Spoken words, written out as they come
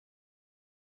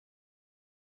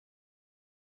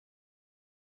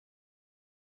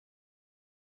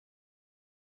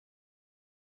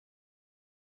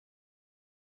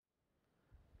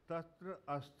tatra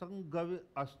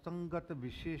astangata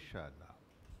visheshana.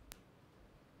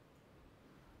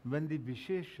 When the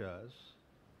visheshas,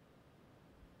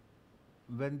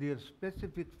 when their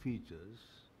specific features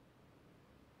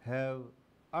have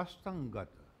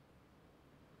astangata,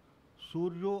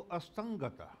 suryo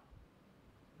astangata,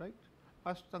 right?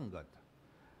 Astangata,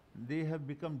 they have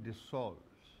become dissolved.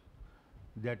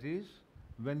 That is,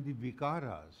 when the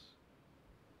vikaras,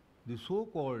 the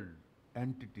so-called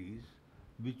entities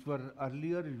which were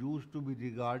earlier used to be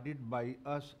regarded by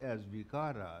us as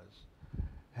vikaras,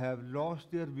 have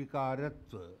lost their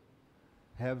vikaratva,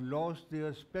 have lost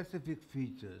their specific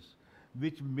features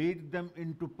which made them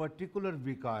into particular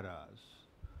vikaras,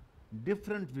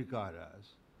 different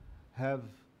vikaras have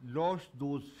lost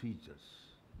those features.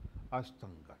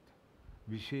 Astangata,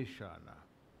 visheshana.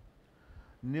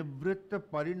 Nivritta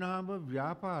parinama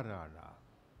vyaparana,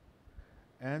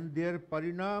 and their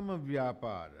parinama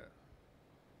vyapara,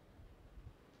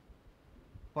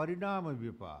 parinama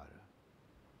vyapara,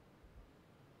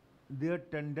 their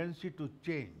tendency to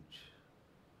change,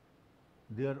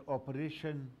 their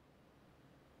operation,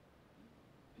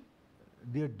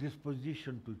 their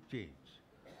disposition to change.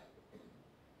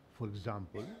 For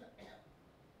example,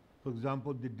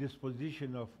 the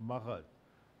disposition of Mahat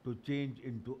to change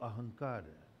into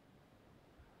Ahankara,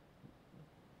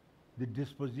 the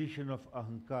disposition of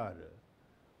Ahankara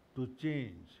to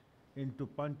change into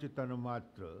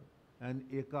Panchatanamatra and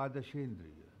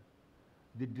Ekadashendriya,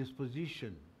 the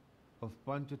disposition of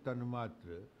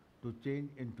Panchatanamatra to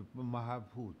change into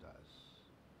Mahabhutas.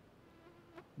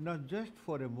 Now just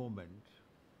for a moment,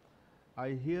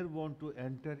 I here want to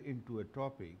enter into a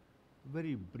topic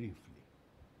very briefly.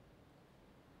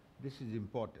 This is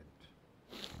important.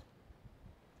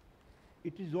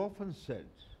 It is often said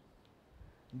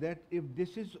that if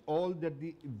this is all that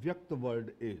the Vyakta world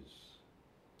is,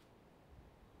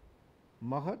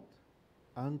 Mahat,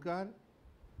 Ahankar,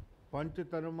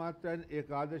 Panchatanamatra and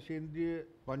Ekadashendriya,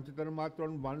 Panchatanamatra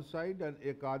on one side and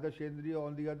Ekadashendriya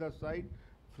on the other side,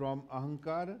 from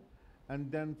Ahankara,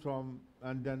 and then from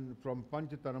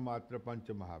Panchatanamatra,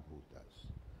 Panchamahabhutas.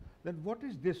 Then what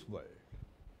is this world?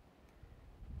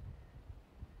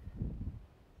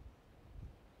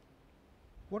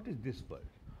 What is this world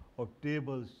of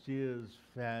tables, chairs,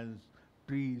 fans,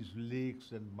 trees,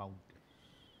 lakes and mountains?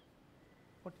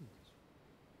 What is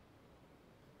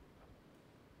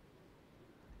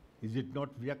this? Is it not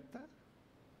Vyakta?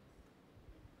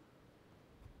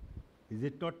 Is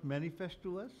it not manifest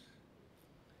to us?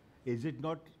 Is it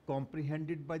not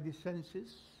comprehended by the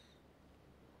senses?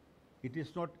 It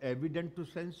is not evident to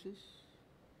senses?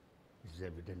 It is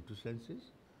evident to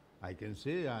senses. I can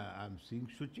say I am seeing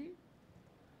Shuchi,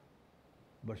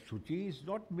 but Shuchi is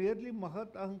not merely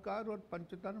Mahat, Ahankar or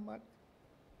Panchatanamatra.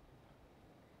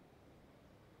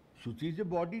 Shuchi is a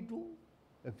body too,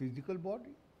 a physical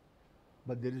body.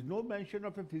 But there is no mention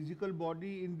of a physical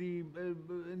body in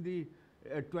the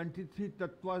 23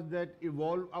 tattvas that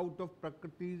evolve out of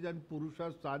Prakritis and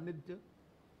Purusha's Sanidhya.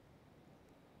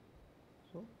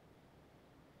 So,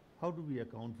 how do we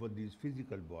account for these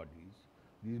physical bodies,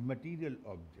 these material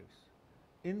objects?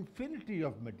 Infinity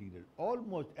of material,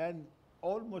 almost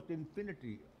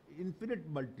infinite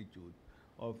multitude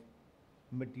of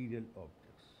material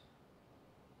objects.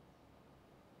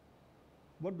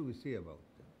 What do we say about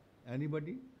them?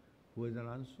 Anybody who has an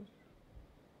answer?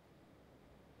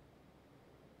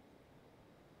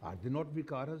 Are they not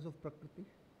vikaras of Prakriti?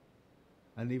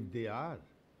 And if they are,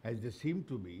 as they seem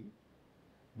to be,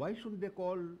 why should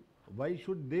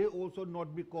they also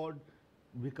not be called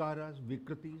vikaras,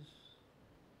 vikritis?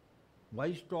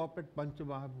 Why stop at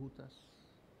Panchamahabhutas?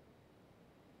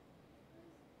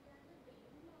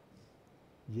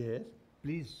 Yes,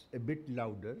 please a bit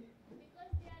louder.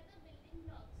 Because they are the building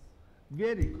blocks.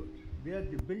 Very good. They are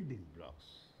the building blocks.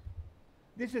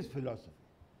 This is philosophy.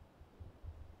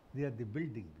 They are the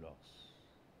building blocks.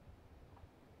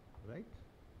 Right?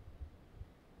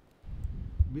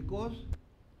 Because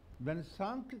when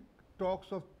Sankhya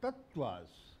talks of tattvas,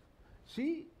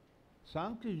 see,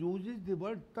 Sankhya uses the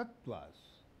word tattvas.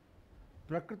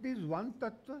 Prakriti is one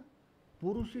tattva,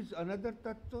 Purush is another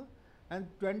tattva, and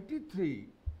 23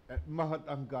 Mahat,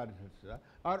 Ahankar, etc.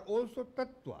 are also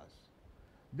tattvas.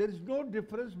 There is no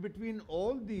difference between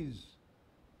all these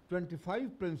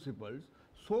 25 principles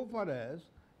so far as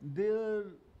their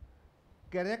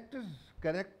character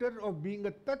of being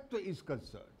a tattva is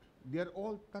concerned. They are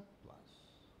all tattvas.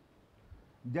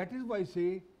 That is why I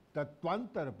say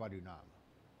tattvantar parinama.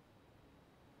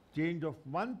 Change of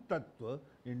one tattva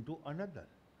into another.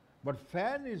 But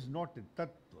fan is not a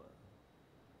tattva.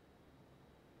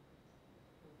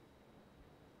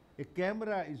 A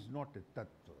camera is not a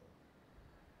tattva.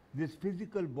 This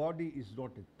physical body is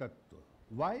not a tattva.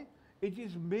 Why? It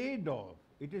is made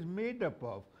up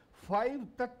of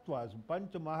 5 tattvas,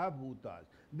 pancha mahabhutas.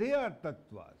 They are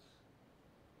tattvas.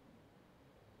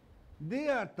 They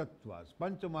are tattvas,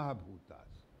 pancha mahabhutas.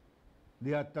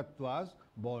 They are tattvas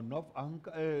born of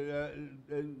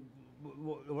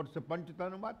what's the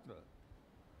panchatana matra?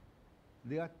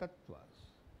 They are tattvas.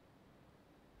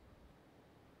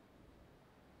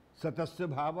 Satasya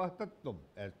bhava tattvam,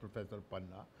 as Professor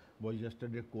Panna was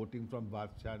yesterday quoting from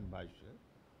Vatsyan Bhashya,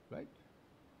 right?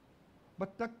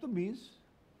 But tattva means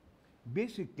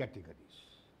basic categories.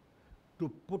 To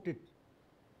put it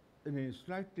in a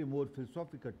slightly more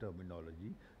philosophical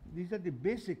terminology, these are the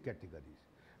basic categories.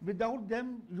 Without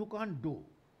them, you can't do.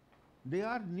 They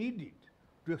are needed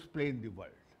to explain the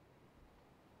world.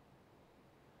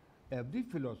 Every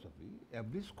philosophy,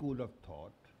 every school of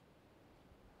thought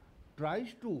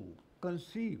tries to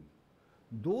conceive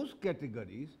those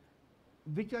categories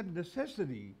which are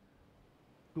necessary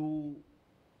to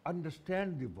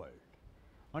understand the world,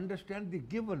 understand the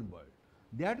given world.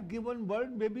 That given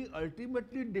world may be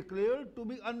ultimately declared to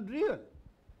be unreal,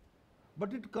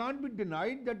 but it can't be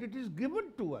denied that it is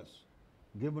given to us,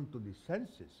 given to the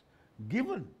senses.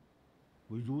 Given,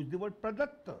 we use the word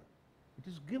pradatta. It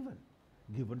is given.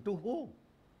 Given to whom?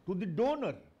 To the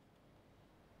donor.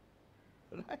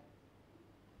 Right?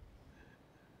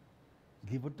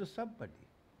 Given to somebody.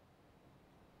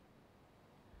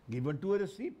 Given to a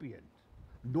recipient.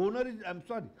 Donor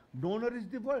is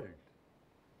the world.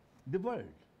 The world.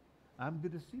 I am the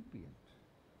recipient.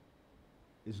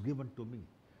 Is given to me.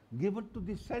 Given to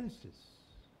the senses.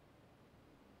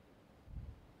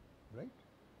 Right?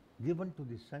 Given to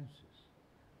the senses.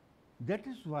 That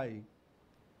is why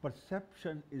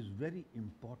perception is very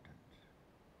important.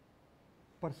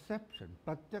 Perception,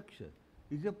 pratyaksha,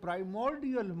 is a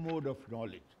primordial mode of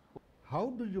knowledge.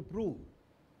 How do you prove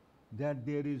that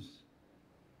there is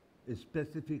a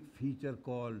specific feature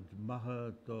called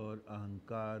mahat or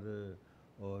ahankara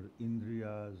or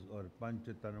indriyas or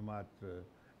panchatanamatra,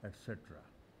 etc.?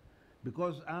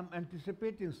 Because I am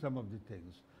anticipating some of the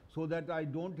things so that I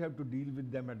don't have to deal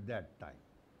with them at that time.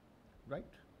 Right?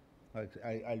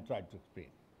 I'll try to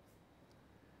explain.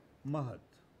 Mahat,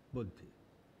 buddhi.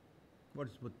 What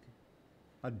is buddhi?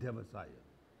 Adhyavasaya.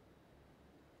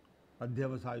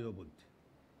 Adhyavasayo buddhi.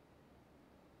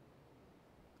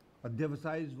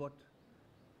 Adhyavasaya is what?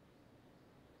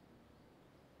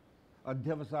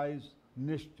 Adhyavasaya is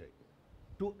nishtay.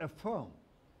 To affirm.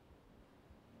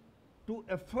 To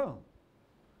affirm.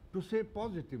 To say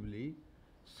positively,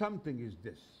 something is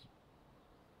this.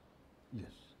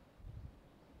 Yes.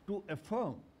 To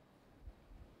affirm.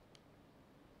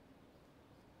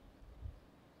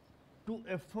 To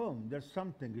affirm that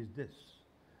something is this.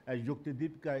 As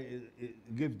Yuktidipika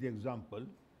gives the example,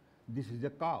 this is a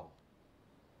cow.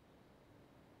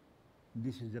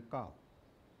 This is a cow.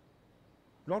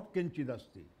 Not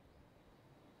kinchidasti.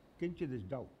 Kinchid is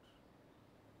doubt.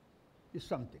 It's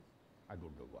something. I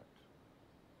don't know what.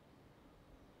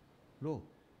 No,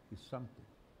 it's something.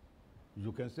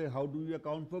 You can say, how do you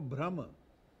account for Brahma?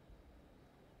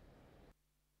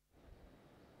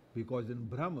 Because in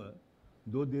Brahma,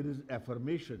 though there is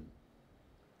affirmation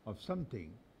of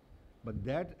something, but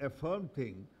that affirmed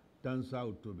thing turns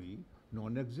out to be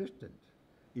non-existent,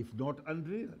 if not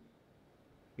unreal.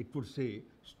 It would say,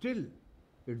 still,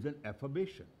 it's an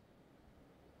affirmation.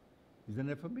 It's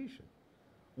an affirmation.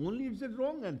 Only it's a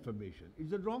wrong affirmation,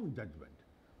 it's a wrong judgment.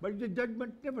 But it's a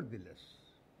judgment nevertheless.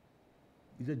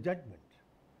 It's a judgment.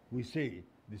 We say,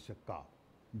 this is a cow,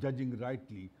 judging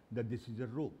rightly that this is a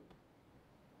rope.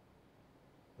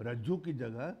 रज्जू की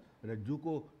जगह रज्जू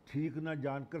को ठीक ना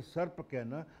जानकर सर्प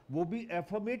कहना वो भी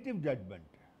एफर्मेटिव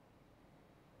जजमेंट है,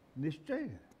 निश्चय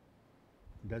है.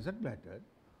 Doesn't matter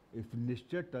if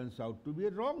निश्चय turns out to be a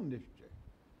wrong निश्चय,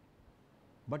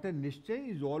 but a निश्चय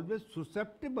is always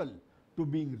susceptible to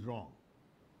being wrong.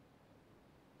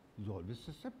 Is always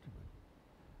susceptible.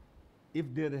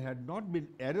 If there had not been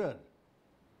error,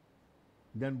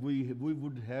 then we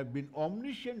would have been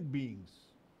omniscient beings.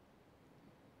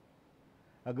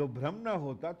 अगर भ्रम ना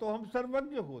होता तो हम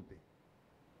सर्वज्ञ होते,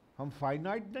 हम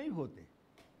फाइनाइट नहीं होते.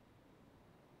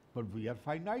 But we are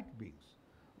finite beings.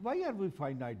 Why are we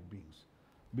finite beings?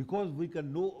 Because we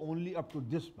can know only up to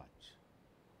this much.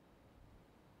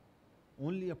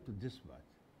 Only up to this much.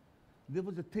 There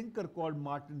was a thinker called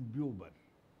Martin Buber.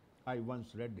 I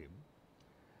once read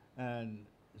him,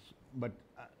 but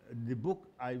the book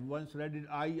I once read it,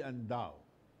 I and Thou.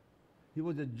 He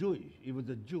was a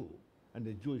Jew and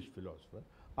a Jewish philosopher.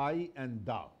 I and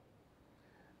Thou.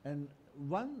 And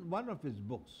one of his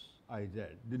books I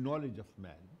read, The Knowledge of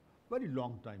Man, very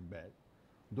long time back,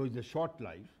 though it's a short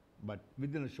life, but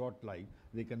within a short life,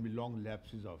 there can be long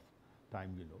lapses of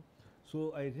time, you know.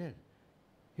 So I read,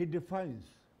 he defines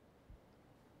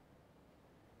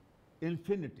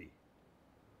infinity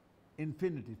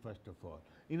first of all,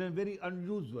 in a very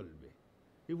unusual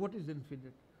way. What is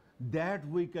infinite? That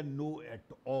we can know at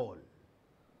all.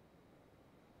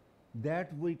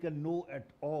 That we can know at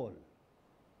all.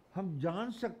 हम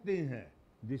जान सकते हैं,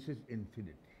 this is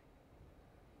infinity.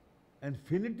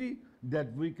 Infinity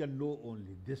that we can know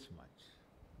only this much.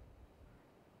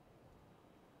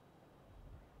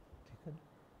 ठीक है ना?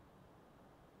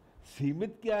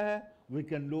 सीमित क्या है? We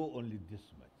can know only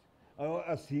this much. और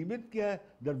असीमित क्या है?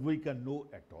 That we can know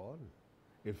at all.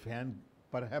 A fan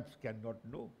perhaps cannot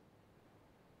know.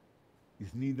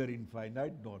 It's neither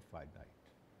infinite nor finite.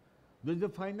 There is a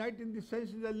finite in the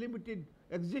sense is a limited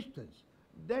existence.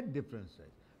 That difference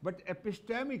is. But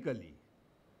epistemically,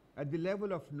 at the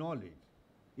level of knowledge,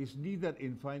 is neither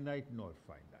infinite nor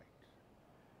finite.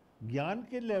 ज्ञान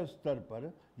के स्तर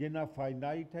पर ये ना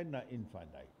finite है ना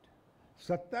infinite.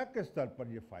 सत्ता के स्तर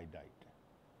पर ये finite है.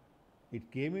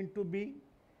 It came into being.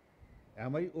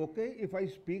 Am I okay if I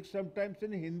speak sometimes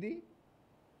in Hindi?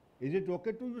 Is it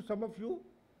okay to you, some of you?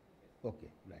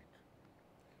 Okay, right.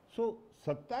 So,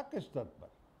 सत्ता के स्तर पर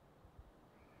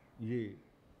ये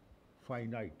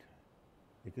फाइनाइट है,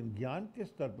 लेकिन ज्ञान के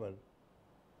स्तर पर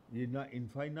ये ना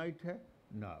इनफाइनाइट है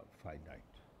ना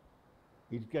finite.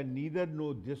 It can neither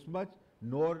know this much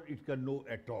nor it can know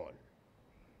at all.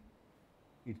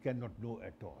 It cannot know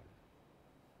at all,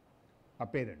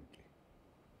 apparently.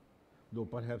 Though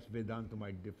perhaps Vedanta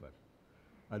might differ,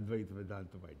 Advaita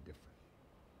Vedanta might differ.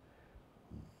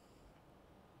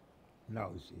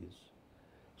 Now it says,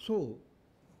 so,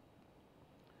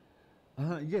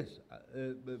 yes,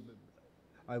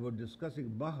 I was discussing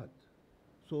Mahat.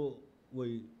 So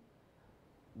we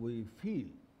feel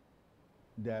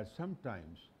that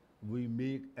sometimes we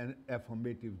make an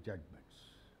affirmative judgments,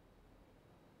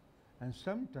 and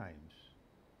sometimes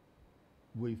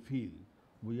we feel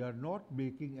we are not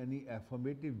making any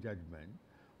affirmative judgment,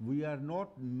 we are not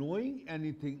knowing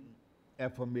anything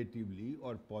affirmatively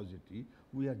or positive,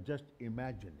 we are just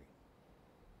imagining.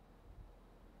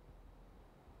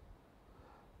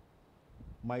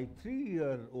 My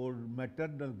 3-year-old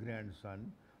maternal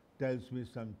grandson tells me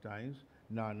sometimes,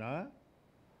 Nana,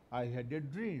 I had a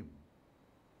dream.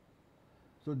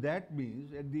 So that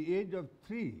means at the age of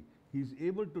 3, he is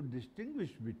able to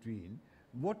distinguish between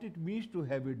what it means to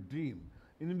have a dream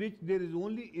in which there is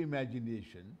only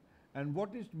imagination and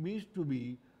what it means to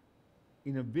be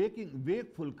in a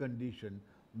wakeful condition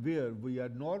where we are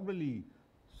normally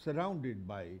surrounded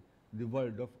by the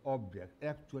world of objects,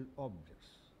 actual objects.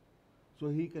 So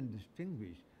he can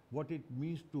distinguish what it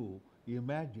means to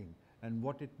imagine and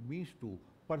what it means to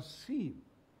perceive.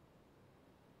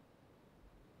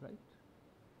 Right?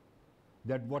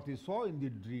 That what he saw in the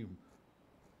dream,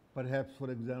 perhaps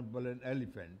for example an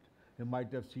elephant, he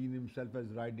might have seen himself as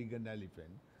riding an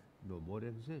elephant, no more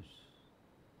exists.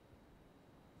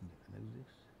 Doesn't exist.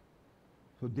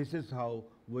 So this is how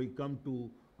we come to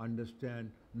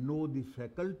understand, know the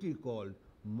faculty called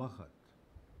Mahat.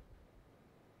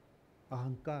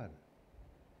 Ahankar.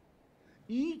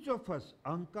 Each of us,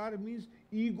 Ahankar means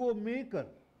ego maker,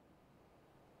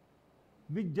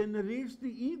 which generates the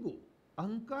ego.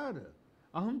 Ahankar.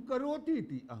 Aham karoti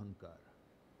iti ahankar.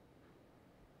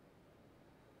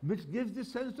 Which gives the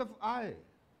sense of I.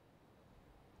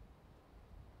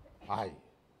 I.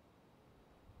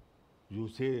 You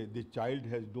say the child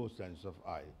has no sense of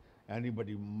I.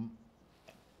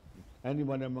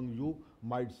 Anyone among you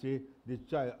might say the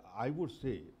child. I would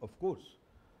say, of course,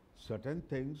 certain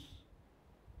things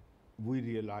we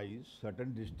realize,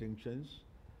 certain distinctions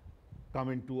come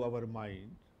into our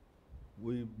mind,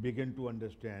 we begin to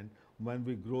understand when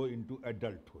we grow into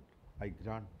adulthood. I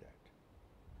grant that.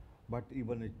 But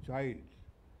even a child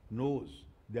knows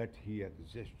that he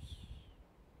exists.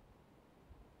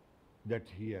 That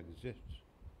he exists.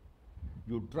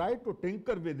 You try to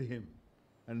tinker with him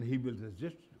and he will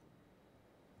resist you.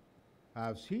 I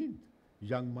have seen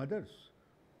young mothers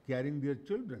carrying their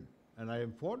children, and I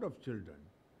am fond of children.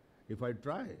 If I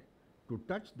try to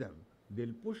touch them,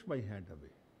 they'll push my hand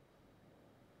away.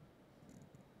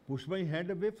 Push my hand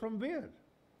away from where?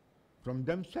 From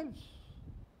themselves,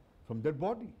 from their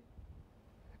body.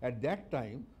 At that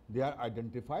time, they are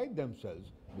identifying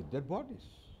themselves with their bodies.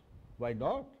 Why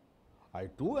not? I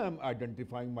too am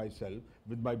identifying myself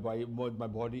with my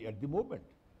body at the moment.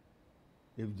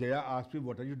 If Jaya asks me,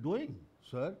 what are you doing,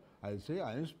 sir? I'll say,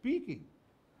 I am speaking.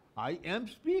 I am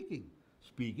speaking.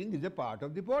 Speaking is a part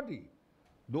of the body.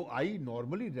 Though I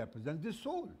normally represents the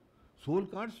soul. Soul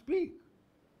can't speak.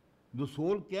 The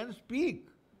soul can speak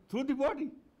through the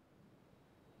body.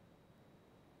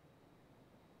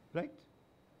 Right?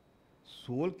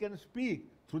 Soul can speak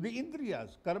through the indriyas,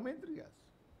 karmendriyas,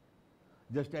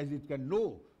 just as it can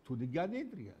know through the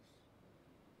jnanendriyas.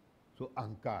 So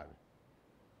ahankar,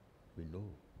 we know.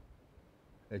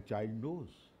 A child knows.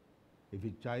 If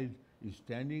a child is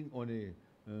standing on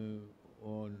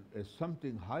a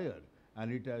something higher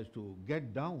and it has to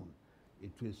get down,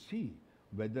 it will see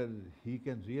whether he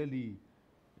can really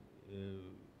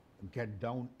get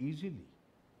down easily.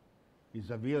 Is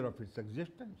aware of its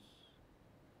existence.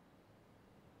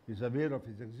 Is aware of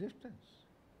its existence.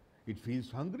 It feels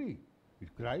hungry.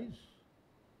 It cries.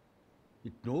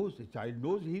 It knows, a child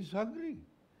knows he is hungry.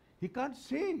 He can't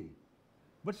say.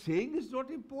 But saying is not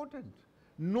important.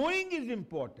 Knowing is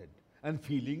important. And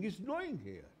feeling is knowing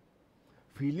here.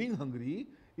 Feeling hungry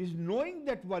is knowing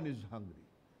that one is hungry.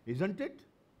 Isn't it?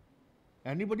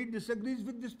 Anybody disagrees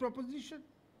with this proposition?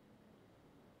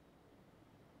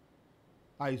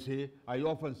 I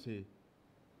often say,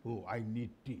 oh, I need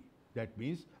tea. That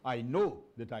means I know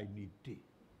that I need tea.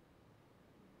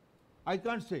 I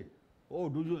can't say,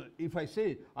 oh, if I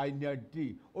say I need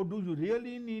tea, oh, do you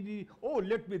really need it? Oh,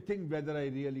 let me think whether I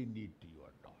really need tea or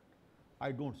not.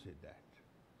 I don't say that.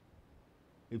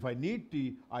 If I need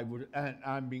tea, and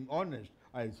I'm being honest,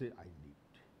 I'll say I need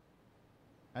tea.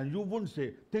 And you won't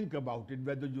say, think about it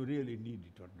whether you really need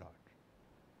it or not.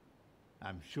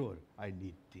 I'm sure I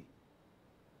need tea.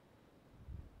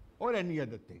 Or any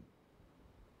other thing.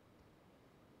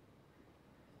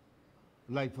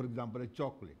 Like, for example, a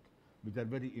chocolate, which are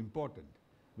very important,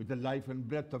 with the life and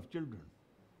breath of children.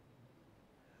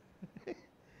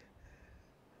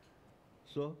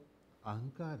 So,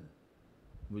 ahankar,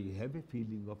 we have a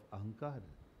feeling of ahankar.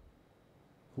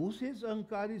 Who says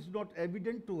ahankar is not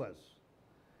evident to us?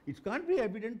 It can't be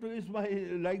evident to us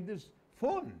like this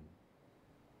phone.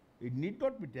 It need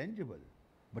not be tangible.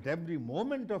 But every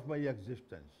moment of my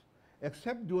existence,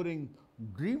 except during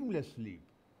dreamless sleep,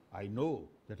 I know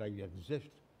that I exist,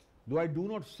 though I do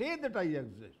not say that I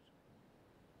exist.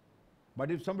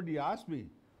 But if somebody asks me,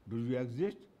 do you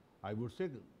exist? I would say,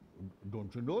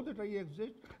 don't you know that I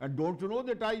exist? And don't you know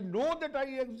that I know that I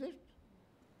exist?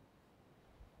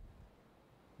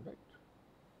 Right?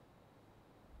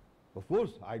 Of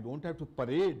course, I don't have to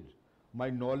parade my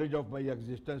knowledge of my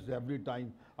existence every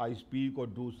time I speak or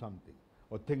do something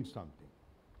or think something.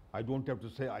 I don't have to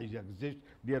say I exist,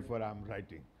 therefore I'm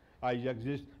writing. I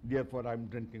exist, therefore I'm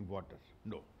drinking water.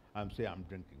 No, I'm saying I'm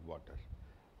drinking water.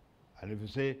 And if you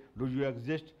say, do you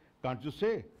exist? Can't you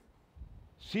say,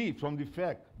 see from the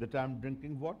fact that I'm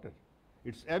drinking water.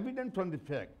 It's evident from the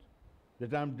fact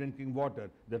that I'm drinking water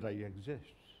that I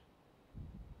exist.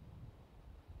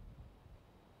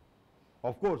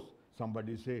 Of course,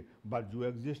 somebody say, but you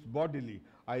exist bodily.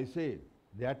 I say,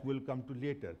 that will come to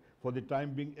later. For the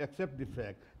time being, accept the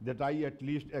fact that I at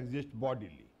least exist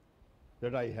bodily,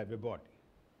 that I have a body.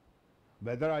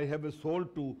 Whether I have a soul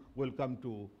too will come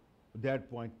to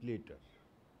that point later.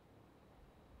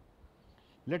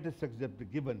 Let us accept the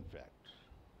given fact,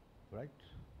 right?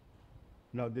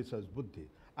 Now this is buddhi.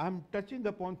 I am touching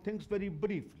upon things very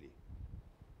briefly,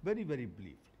 very, very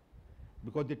briefly,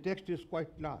 because the text is quite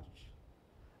large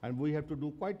and we have to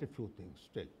do quite a few things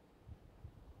still,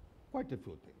 quite a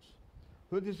few things.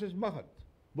 So this is mahat,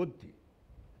 buddhi,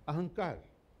 ahankar.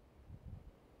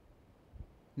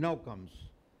 Now comes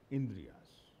indriyas.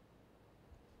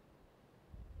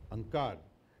 Ahankar,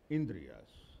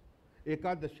 indriyas,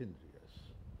 ekadash indriyas.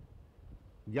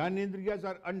 Jnanendriyas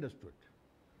are understood.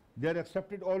 They are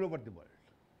accepted all over the world.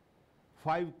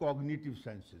 5 cognitive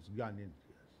senses, jnanendriyas.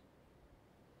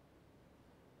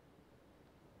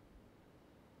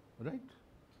 Right?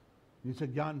 जिसे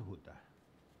ज्ञान होता है.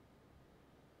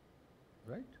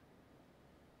 Right?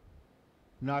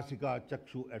 Nasika,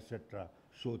 chakshu, etc.,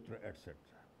 shotra, etc.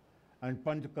 And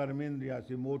panch karmendriyas,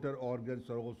 the motor organs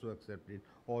are also accepted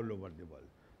all over the world.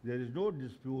 There is no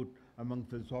dispute among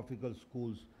philosophical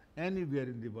schools anywhere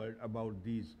in the world about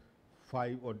these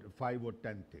 5 or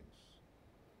 10 things.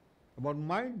 About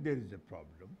mind there is a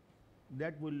problem.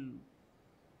 That we'll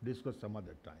discuss some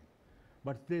other time.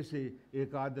 But they say,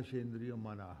 ekadashendriya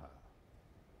manaha.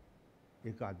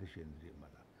 Ekadashendriya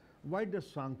manaha. Why does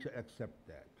Sāṅkhya accept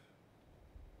that?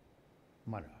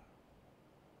 Mana.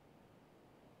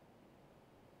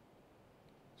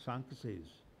 Sāṅkhya says,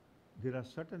 there are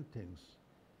certain things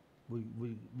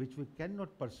which we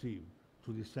cannot perceive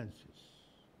through the senses.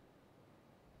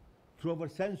 Through our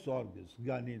sense organs,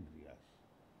 jnanendriyas.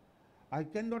 I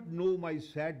cannot know my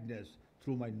sadness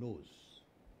through my nose.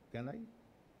 Can I?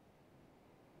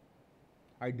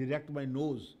 I direct my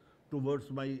nose towards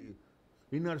my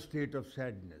inner state of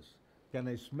sadness. Can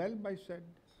I smell my sadness?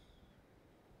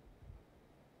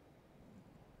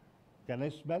 Can I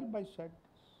smell my sadness?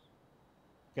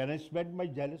 Can I smell my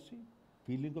jealousy,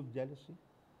 feeling of jealousy?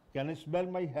 Can I smell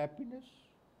my happiness?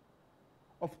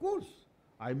 Of course,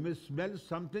 I may smell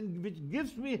something which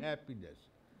gives me happiness.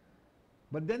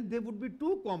 But then there would be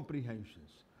two comprehensions.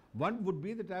 One would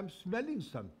be that I am smelling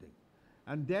something,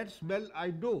 and that smell I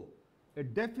know, a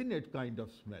definite kind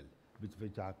of smell,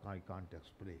 which I can't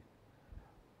explain.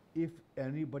 If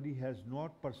anybody has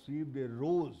not perceived a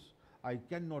rose, I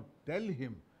cannot tell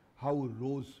him how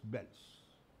rose smells.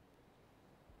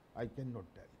 I cannot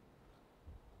tell.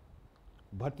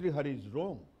 Bhatrihari is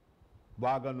wrong.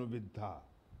 Vaganuviddha,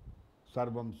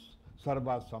 sarva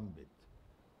samvit.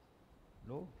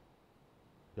 No.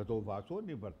 Yato vaso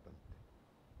nivartante.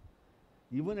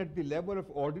 Even at the level of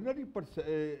ordinary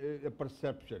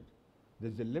perception,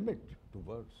 there is a limit to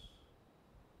words.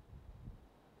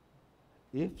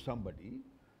 If somebody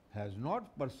has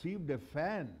not perceived a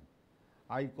fan,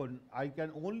 I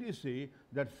can only say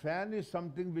that fan is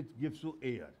something which gives you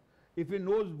air. If he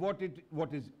knows what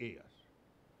is air.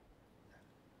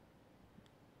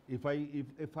 If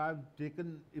I've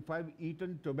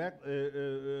eaten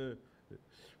tobacco,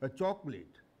 a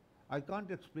chocolate, I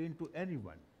can't explain to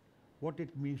anyone what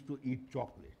it means to eat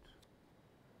chocolate.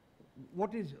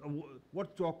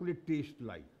 What chocolate tastes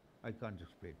like, I can't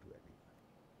explain to anyone.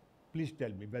 Please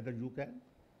tell me whether you can.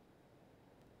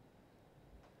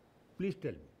 Please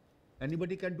tell me.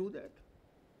 Anybody can do that?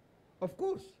 Of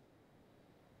course.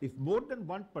 If more than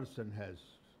one person has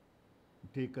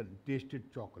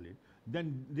tasted chocolate,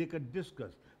 then they can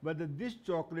discuss whether this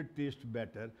chocolate tastes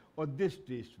better or this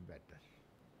tastes better.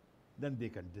 Then they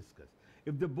can discuss.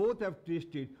 If they both have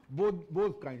tasted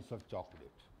both kinds of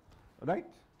chocolate, right?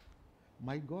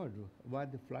 My God, why are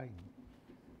they flying?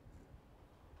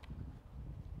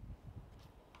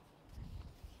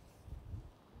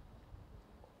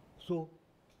 So,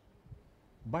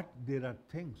 but there are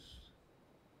things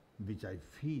which I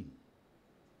feel,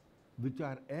 which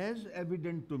are as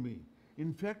evident to me,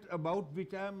 in fact, about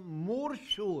which I am more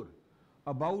sure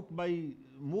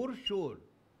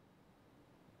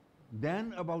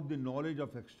than about the knowledge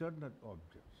of external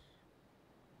objects,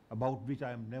 about which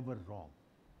I am never wrong.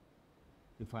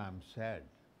 If I am sad,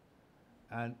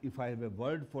 and if I have a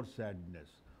word for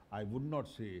sadness, I would not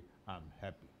say I am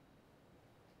happy.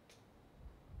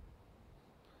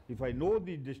 If I know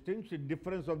the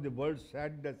difference of the words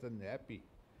sadness and happy,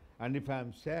 and if I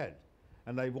am sad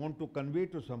and I want to convey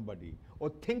to somebody or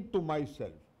think to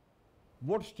myself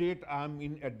what state I am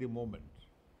in at the moment,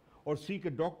 or seek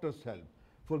a doctor's help,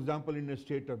 for example, in a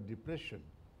state of depression,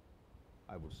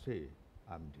 I would say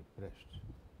I am depressed.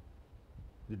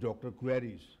 The doctor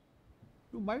queries,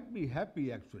 you might be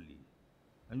happy actually,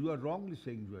 and you are wrongly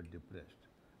saying you are depressed.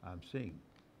 I am saying,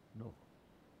 no,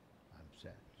 I am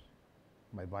sad.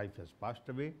 My wife has passed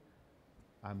away.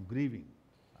 I'm grieving.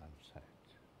 I'm sad.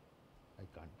 I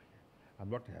can't be happy. I'm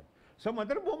not happy. Some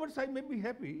other moments I may be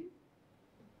happy.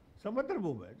 Some other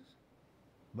moments,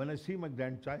 when I see my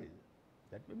grandchild,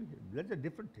 that may be happy. That's a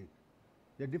different thing.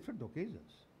 There are different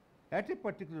occasions. At a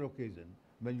particular occasion,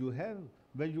 when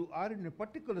you are in a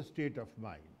particular state of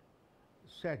mind,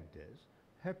 sadness,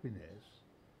 happiness,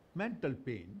 mental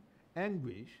pain,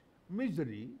 anguish,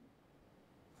 misery,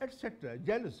 etc.,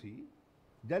 jealousy.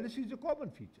 Jealousy is a common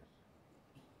feature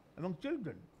among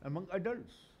children, among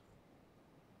adults.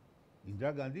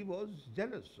 Indira Gandhi was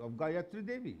jealous of Gayatri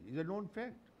Devi. It's a known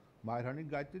fact. Maharani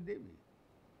Gayatri Devi.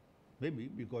 Maybe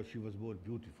because she was more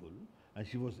beautiful and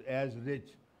she was as rich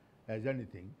as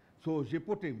anything. So she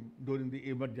put him during the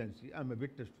emergency, I'm a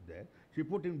witness to that, she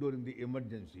put him during the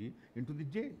emergency into the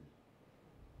jail.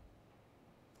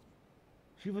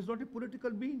 She was not a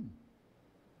political being.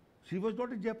 She was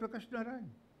not a Jayaprakash Narayan.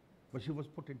 But she was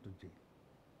put into jail.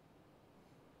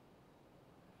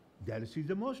 Jealousy is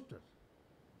a monster.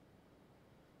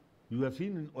 You have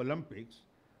seen in Olympics,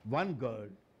 one girl,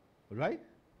 right,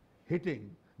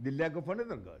 hitting the leg of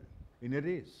another girl in a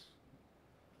race,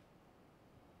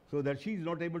 so that she is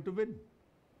not able to win.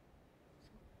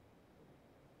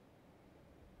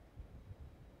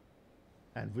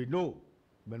 And we know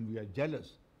when we are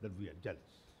jealous that we are jealous.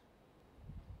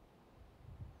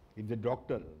 If the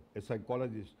doctor, a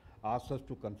psychologist, asks us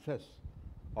to confess,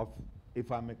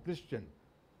 if I'm a Christian,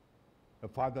 a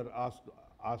father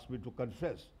asked me to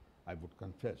confess, I would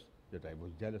confess that I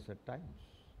was jealous at times,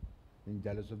 and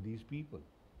jealous of these people.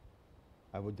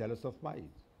 I was jealous of Mai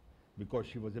because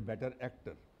she was a better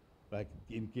actor, like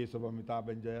in case of Amitabh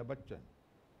and Jaya Bachchan.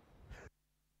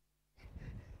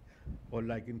 Or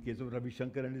like in case of Ravi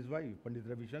Shankar and his wife, Pandit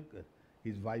Ravi Shankar.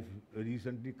 His wife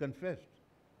recently confessed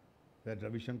that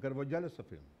Ravi Shankar was jealous of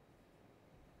him.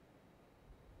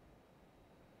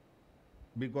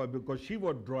 Because she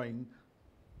was drawing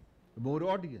more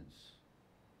audience.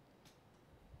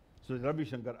 So Ravi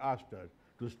Shankar asked her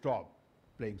to stop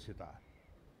playing sitar.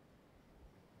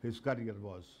 His career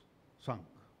was sunk,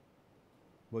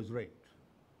 was raped.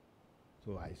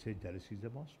 So I say jealousy is a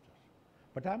monster.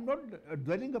 But I'm not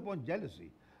dwelling upon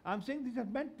jealousy. I'm saying these are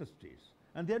mental states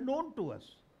and they are known to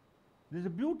us. There's a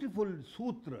beautiful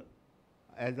sutra,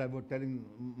 as I was telling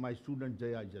my student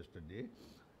Jaya yesterday,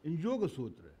 in Yoga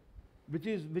Sutra, which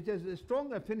has a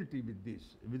strong affinity with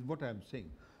this, with what I'm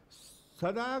saying.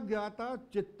 Sada gyata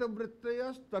chitta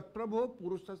vrittayas tatprabho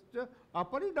purusasya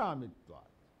aparinamitvat.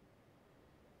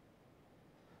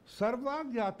 Sarva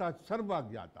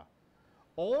gyata.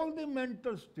 All the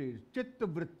mental states, chitta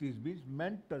vrittis means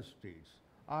mental states,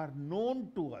 are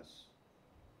known to us.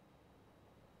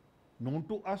 Known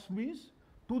to us means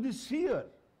to the seer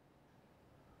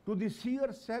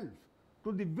self,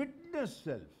 to the witness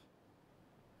self.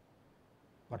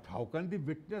 But how can the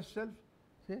witness self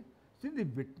say? See, the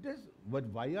witness, but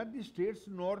why are the states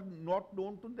not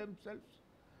known to themselves?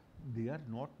 They are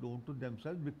not known to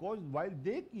themselves because while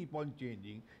they keep on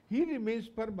changing, he remains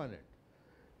permanent.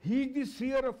 He is the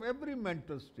seer of every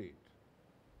mental state.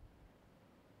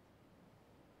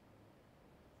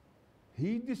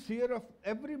 He is the seer of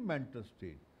every mental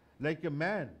state. Like a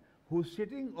man who is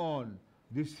sitting on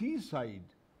the seaside,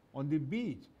 on the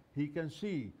beach, he can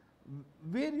see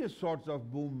various sorts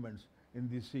of movements in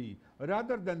the sea,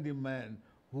 rather than the man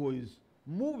who is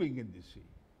moving in the sea.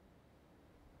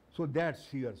 So that's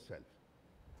seer self.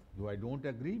 Though I don't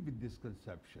agree with this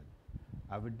conception,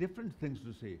 I have different things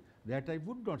to say that I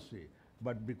would not say,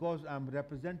 but because I am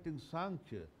representing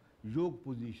Sankhya, Yoga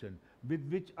position, with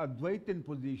which Advaitin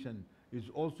position is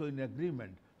also in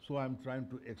agreement, so I am trying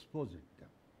to expose it.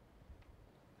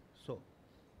 So,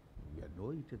 we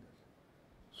know each other.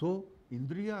 So,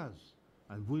 Indriyas,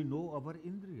 and we know our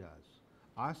Indriyas.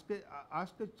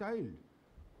 Ask a child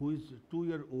who is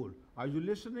 2-year-old, are you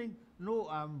listening? No,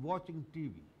 I am watching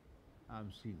TV. I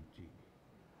am seeing TV.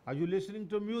 Are you listening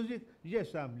to music?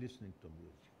 Yes, I am listening to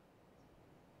music.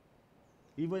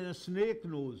 Even a snake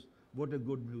knows what a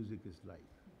good music is like.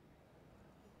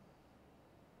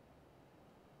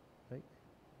 Right?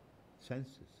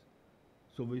 Senses.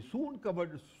 So we soon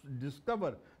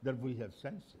discover that we have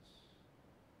senses.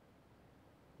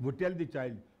 We tell the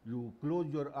child, you close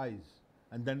your eyes,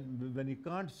 and then when he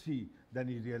can't see, then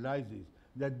he realizes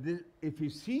that this, if he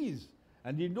sees,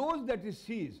 and he knows that he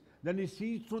sees, then he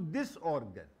sees through this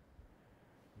organ.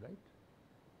 Right?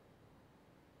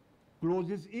 Close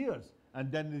his ears,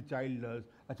 and then the child learns,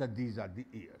 acha, these are the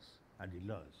ears, and he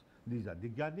learns, these are the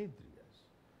Jnanendriyas.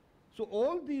 So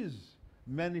all these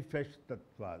manifest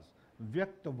tattvas,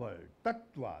 vyakta world,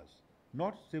 tattvas,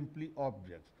 not simply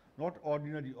objects, not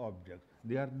ordinary objects,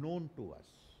 they are known to us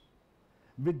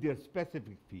with their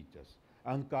specific features.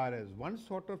 Ahankara has one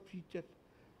sort of feature,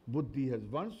 buddhi has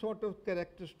one sort of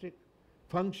characteristic,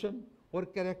 function or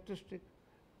characteristic,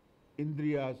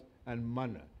 indriyas and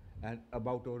mana. And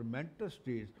about our mental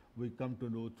states, we come to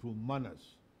know through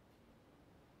manas,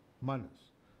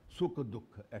 sukha,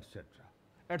 dukkha, etc.,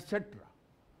 etc.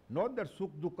 Not that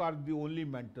sukha, dukkha are the only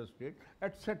mental state,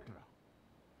 etc.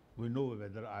 We know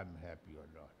whether I am happy or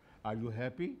not. Are you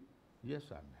happy?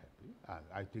 Yes, I am happy.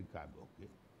 I think I am okay.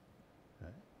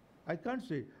 I can't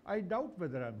say, I doubt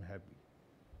whether I am happy.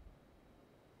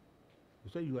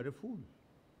 You say, you are a fool.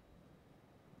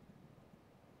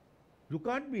 You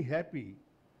can't be happy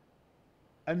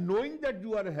and knowing that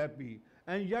you are happy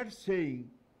and yet saying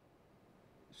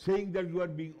that you are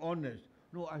being honest.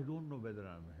 No, I don't know whether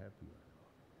I am happy or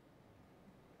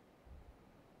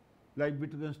not. Like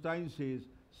Wittgenstein says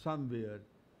somewhere,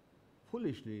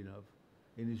 foolishly enough,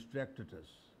 in his Tractatus,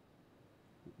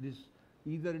 this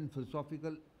either in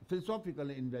philosophical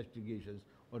investigations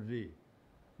or Ray,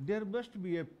 there must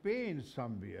be a pain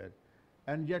somewhere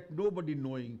and yet nobody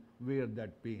knowing where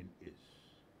that pain is.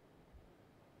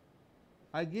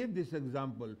 I gave this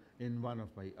example in one of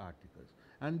my articles.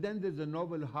 And then there's a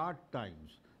novel Hard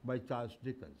Times by Charles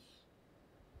Dickens,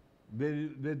 where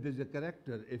there's a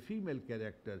character, a female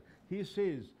character. He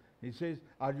says,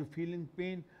 are you feeling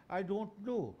pain? I don't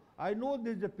know. I know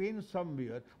there's a pain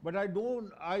somewhere, but I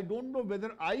don't know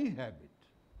whether I have it.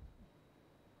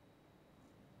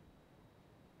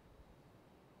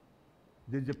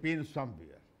 There's a pain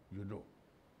somewhere, you know.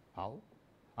 How?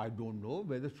 I don't know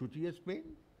whether Shuchi has pain,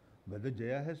 whether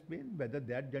Jaya has pain, whether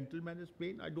that gentleman has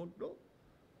pain, I don't know.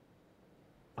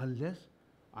 Unless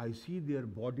I see their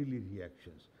bodily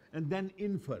reactions and then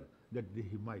infer that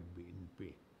he might be in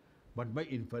pain. But my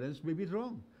inference may be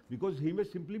wrong because he may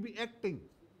simply be acting.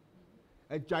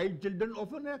 Children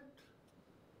often act.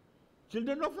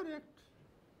 Children often act.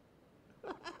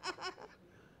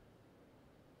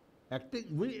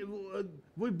 Acting,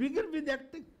 we begin with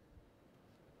acting.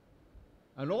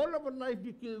 And all our life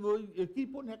we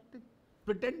keep on acting,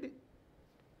 pretending.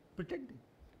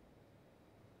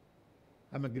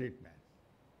 I'm a great man.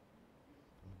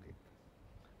 I'm a great man.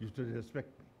 You should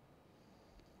respect me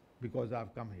because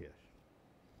I've come here.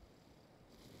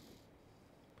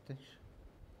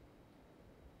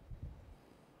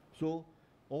 So,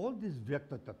 all these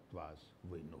Vyakta Tattvas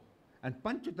we know. And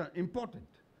Panchata, important.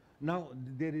 Now,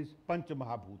 there is Pancha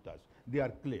Mahabhutas. They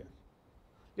are clear.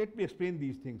 Let me explain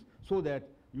these things so that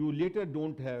you later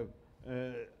don't have,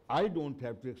 I don't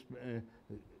have to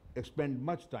expend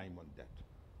much time on that.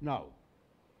 Now,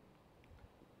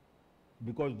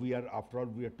 because we are, after all,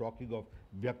 we are talking of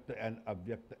Vyakta and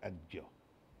Avyakta Ajya.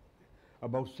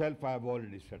 About self, I have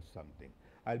already said something.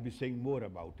 I'll be saying more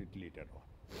about it later on.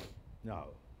 Now,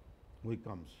 here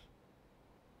comes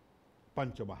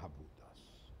Pancha Mahabhutas.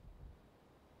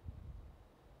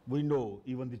 We know,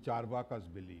 even the Charvakas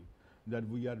believe, that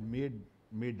we are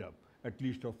made up at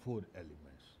least of 4 elements.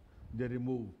 They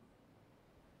remove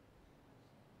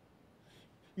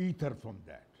ether from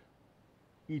that.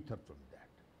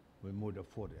 We made of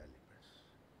 4 elements,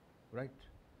 right?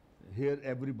 Here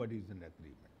everybody is in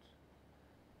agreement,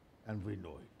 and we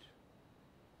know it.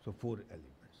 So 4 elements.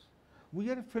 We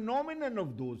are a phenomenon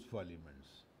of those 4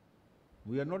 elements.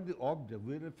 We are not the object,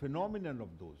 we are a phenomenon of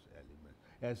those elements,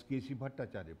 as K.C.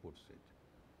 Bhattacharya puts it.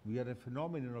 We are a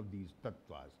phenomenon of these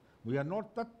tattvas. We are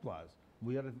not tattvas,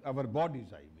 we are our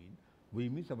bodies, I mean. We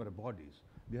means our bodies.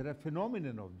 They are a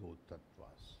phenomenon of those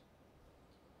tattvas.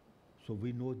 So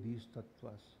we know these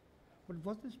tattvas. But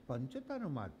what is Panchatana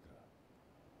Matra?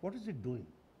 What is it doing?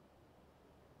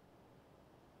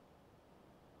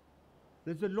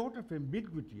 There's a lot of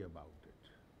ambiguity about it.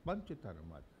 Panchatana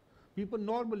Matra. People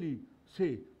normally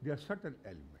say they are subtle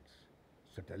elements.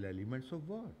 Subtle elements of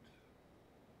what?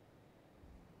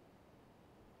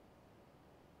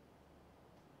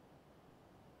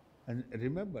 And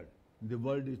remember, the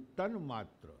word is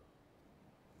Tanmatra,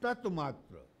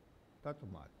 Tatmatra,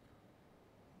 Tatmatra.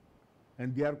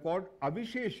 And they are called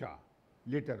Avishesha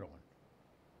later on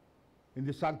in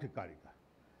the Sankhyakarika.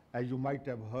 As you might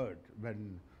have heard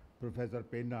when Professor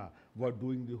Penna was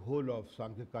doing the whole of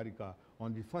Sankhyakarika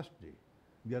on the first day.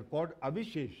 They are called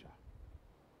Avishesha.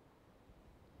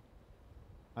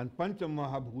 And Pancha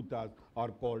Mahabhutas are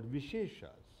called Visheshas.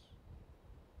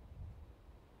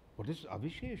 What is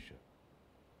Avishesha?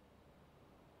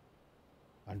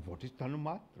 And what is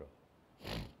Tanmatra?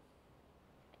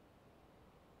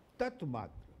 Tatmatra.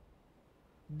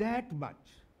 That much.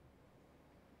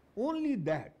 Only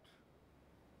that.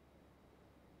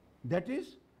 That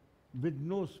is with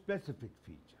no specific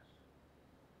feature.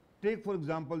 Take for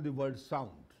example the word sound.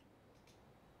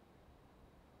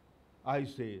 I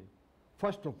say,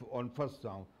 on first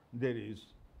sound, there is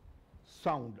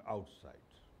sound outside.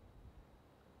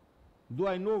 Do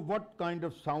I know what kind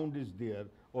of sound is there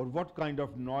or what kind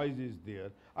of noise is there?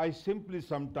 I simply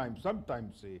sometimes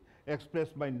say, express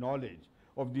my knowledge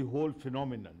of the whole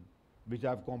phenomenon which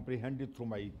I have comprehended through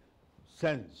my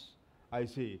sense. I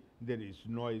say there is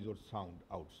noise or sound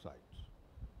outside.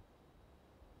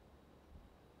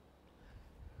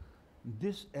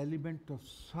 This element of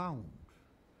sound,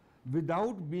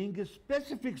 without being a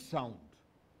specific sound,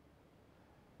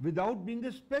 without being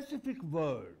a specific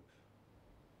word,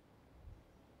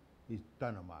 is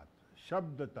Tanamatra,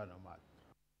 Shabda Tanamatra.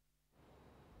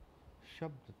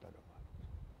 Shabda Tanamatra.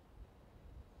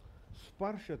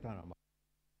 Sparsha Tanamatra.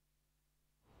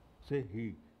 Say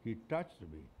he touched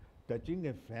me. Touching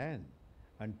a fan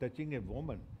and touching a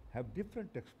woman have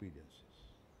different experiences.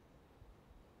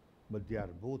 But they are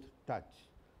both touch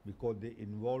because they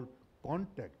involve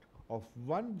contact of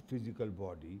one physical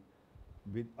body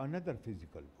with another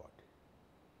physical body.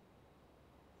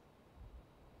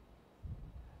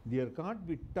 There can't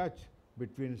be touch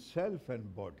between self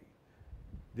and body.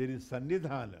 There is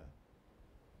sannidhana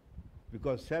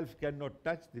because self cannot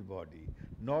touch the body,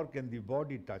 nor can the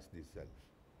body touch the self.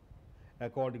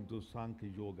 According to Sankhya,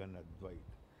 Yoga and Advaita,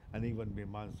 and even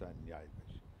Mimamsa and Nyaya,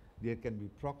 there can be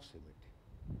proximity.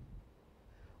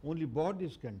 Only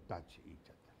bodies can touch each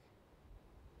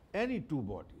other. Any 2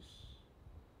 bodies,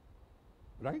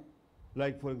 right?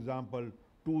 Like for example,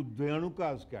 2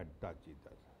 Dvyanukas can touch each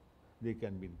other. They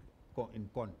can be in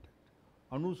contact.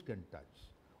 Anus can touch,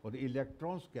 or the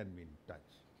electrons can be in touch.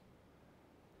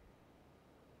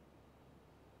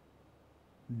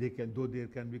 Though there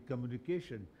can be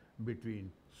communication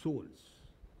between souls,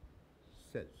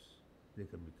 selves, there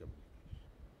can be communication.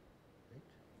 Right?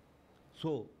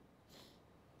 So,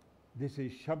 this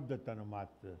is Shabda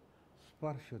Tanamatra,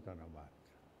 Sparsha Tanamatra,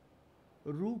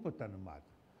 Rupa Tanamatra.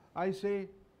 I say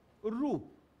Roop.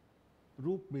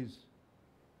 Roop means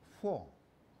form.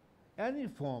 Any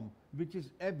form which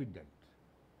is evident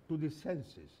to the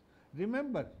senses.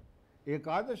 Remember,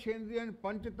 Ekadashendriya and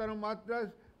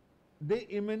Panchatanmatras, they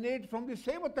emanate from the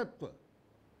same tattva,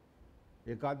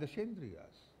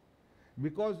 Ekadashendriyas.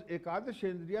 Because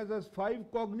Ekadashendriyas has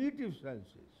 5 cognitive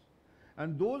senses.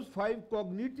 And those 5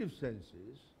 cognitive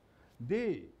senses,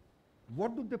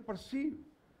 what do they perceive?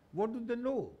 What do they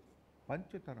know?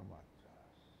 Panchatanmatras.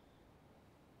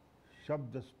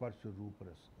 Shabda Sparsha Rupa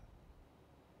Rasna.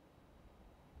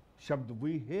 Shabda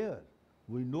we hear,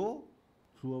 we know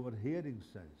through our hearing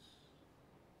sense.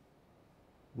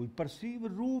 We perceive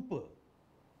Rupa.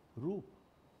 Roop.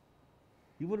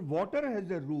 Even water has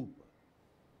a Roop.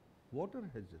 Water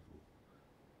has a Roop.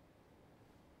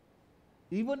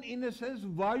 Even in a sense,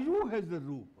 Vayu has a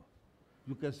Roop.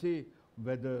 You can say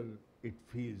whether it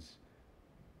feels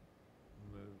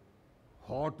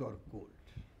hot or cold.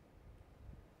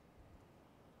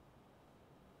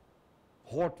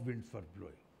 Hot winds were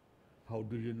blowing. How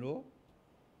do you know?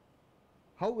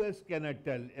 How else can I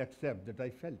tell except that I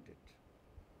felt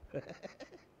it?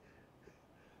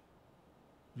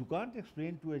 You can't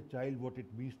explain to a child what it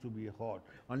means to be hot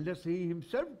unless he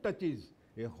himself touches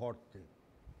a hot thing.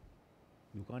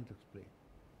 You can't explain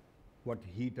what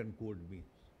heat and cold means.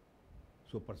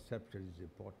 So perception is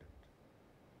important.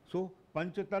 So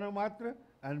Panchatanamatra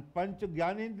and Pancha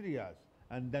Jnanendriyas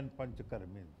and then Pancha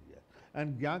Karmendriyas.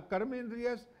 And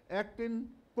Karmendriyas act in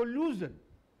collusion,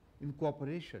 in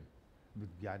cooperation with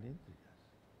Jnanendriyas.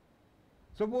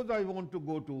 Suppose I want to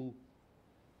go to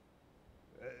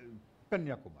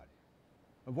Kanyakumari.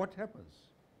 What happens?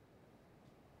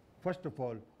 First of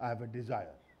all, I have a desire.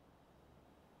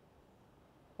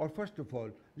 Or first of all,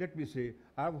 let me say,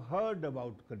 I have heard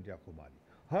about Kanyakumari.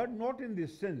 Heard not in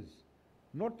this sense,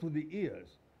 not through the ears.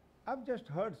 I've just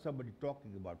heard somebody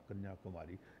talking about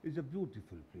Kanyakumari. It's a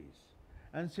beautiful place.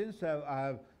 And since I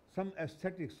have some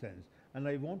aesthetic sense and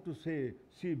I want to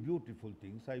see beautiful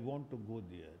things, I want to go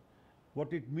there.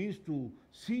 What it means to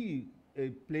see a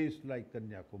place like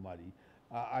Kanyakumari,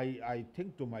 I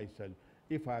think to myself,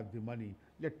 if I have the money,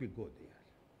 let me go there.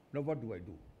 Now what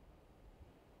do?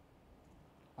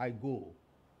 I go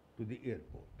to the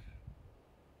airport.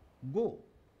 Go.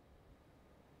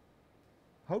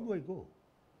 How do I go?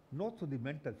 Not through the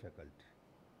mental faculty.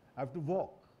 I have to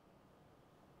walk.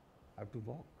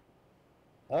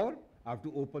 Or I have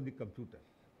to open the computer.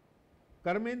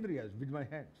 Karmendriyas with my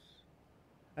hands.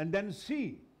 And then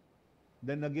see.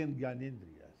 Then again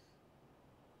Jnanendriyas.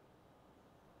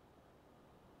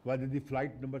 Whether the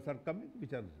flight numbers are coming,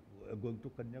 which are going to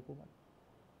Kanyakumari.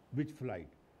 Which flight?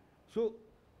 So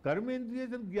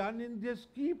Karmendriyas and Jnanendriyas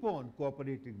keep on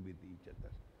cooperating with each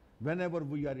other. Whenever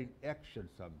we are in action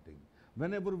something,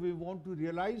 whenever we want to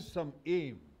realize some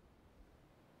aim,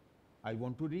 I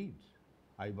want to read,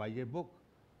 I buy a book,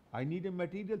 I need a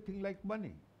material thing like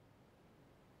money.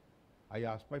 I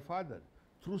ask my father,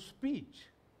 through speech,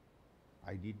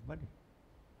 I need money.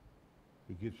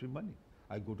 He gives me money.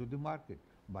 I go to the market,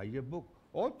 buy a book,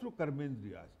 all through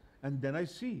Karmendriyas. And then I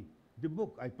see the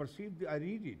book, I perceive, I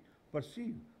read it,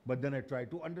 perceive, but then I try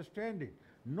to understand it,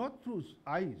 not through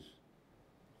eyes.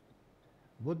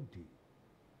 Buddhi.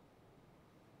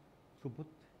 So buddhi.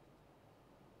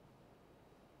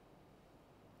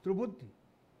 Through buddhi.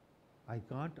 I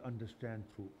can't understand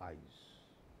through eyes.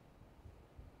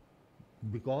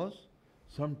 Because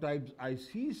sometimes I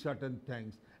see certain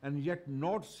things and yet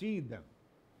not see them.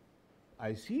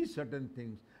 I see certain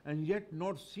things and yet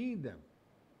not see them.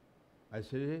 I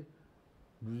say,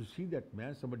 did you see that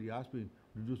man? Somebody asked me,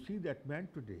 did you see that man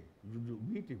today? Did you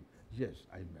meet him? Yes,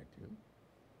 I met him.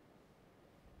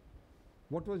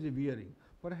 What was he wearing?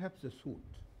 Perhaps a suit.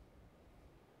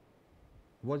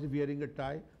 Was he wearing a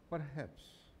tie? Perhaps.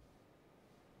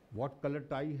 What color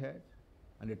tie he had?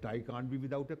 And a tie can't be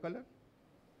without a color.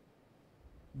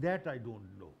 That I don't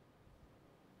know.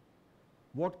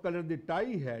 What color the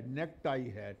tie had, necktie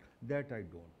had, that I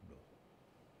don't know.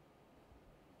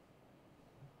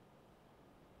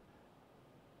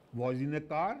 Was he in a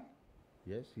car?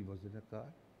 Yes, he was in a car.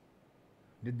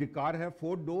 Did the car have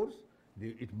 4 doors?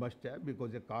 It must have,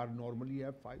 because a car normally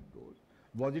have 5 doors.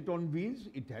 Was it on wheels?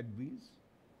 It had wheels.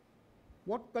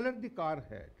 What color the car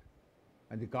had?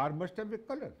 And the car must have a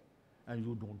color. And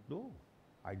you don't know.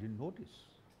 I didn't notice.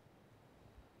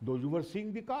 Though you were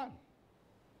seeing the car.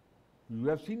 You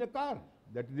have seen a car,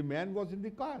 that the man was in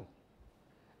the car,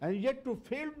 and yet to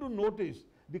fail to notice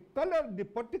the color, the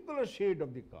particular shade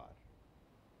of the car.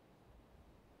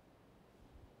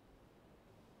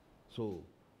 So,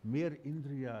 mere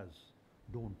indriyas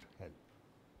don't help.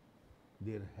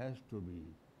 There has to be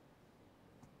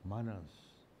manas,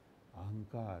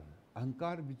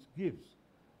 ahankar which gives.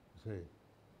 Say,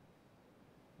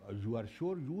 you are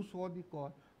sure you saw the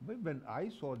car? But when I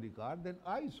saw the car, then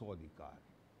I saw the car.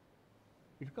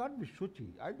 It can't be Shuchi.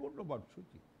 I don't know about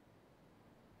Shuchi.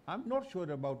 I'm not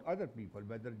sure about other people,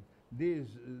 whether they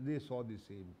saw the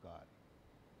same car.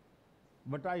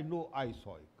 But I know I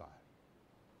saw a car.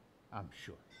 I'm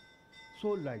sure. So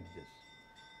like this.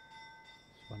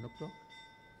 It's 1 o'clock.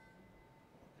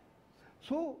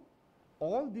 So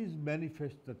all these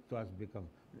manifest tattvas become,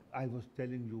 I was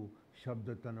telling you,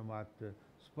 Shabda Tanamatra,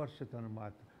 Sparsha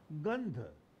Tanamatra, Gandha.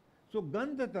 So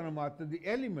Gandha Tanamatra, the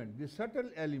element, the subtle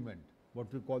element,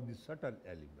 what we call the subtle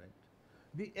element,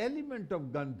 the element of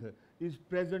Gandha is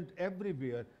present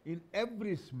everywhere in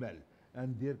every smell,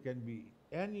 and there can be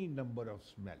any number of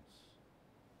smells.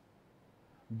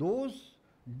 Those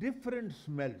different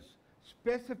smells,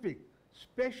 specific,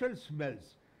 special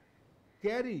smells,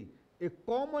 carry a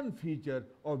common feature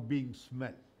of being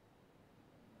smell.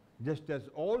 Just as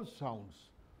all sounds,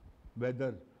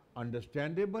 whether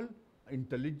understandable,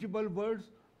 intelligible words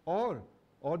or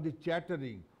the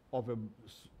chattering of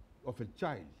a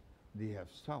child, they have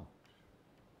sound.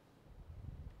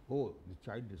 Oh, the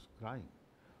child is crying,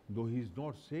 though he is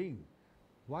not saying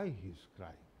why he is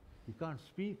crying. He can't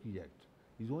speak yet.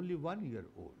 He is only 1 year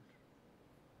old.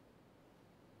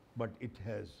 But it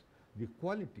has the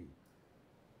quality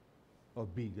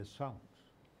of being a sound.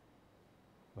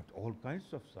 But all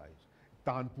kinds of size.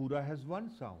 Tanpura has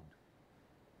one sound.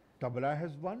 Tabla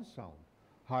has one sound.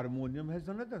 Harmonium has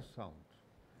another sound.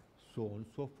 So on and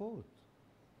so forth.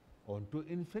 On to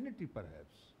infinity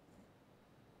perhaps.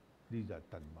 These are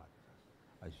tanmatras.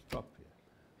 I stop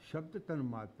here. Shabda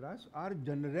tanmatras are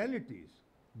generalities,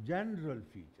 general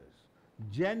features,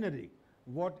 generic,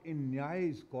 what in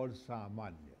Nyaya is called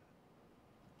samanya.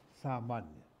 Samanya.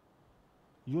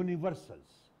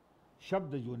 Universals.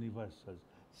 Shabda universals.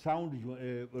 Sound,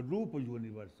 Rupa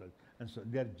universals. And so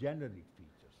they are generic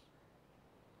features.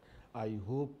 I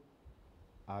hope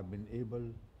I've been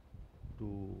able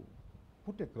to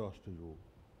put across to you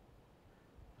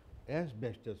as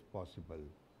best as possible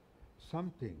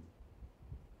something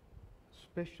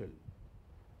special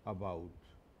about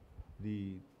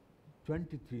the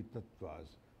 23 tattvas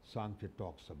Sankhya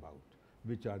talks about,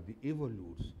 which are the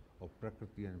evolutes of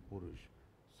Prakriti and Purush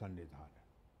Sannidhana.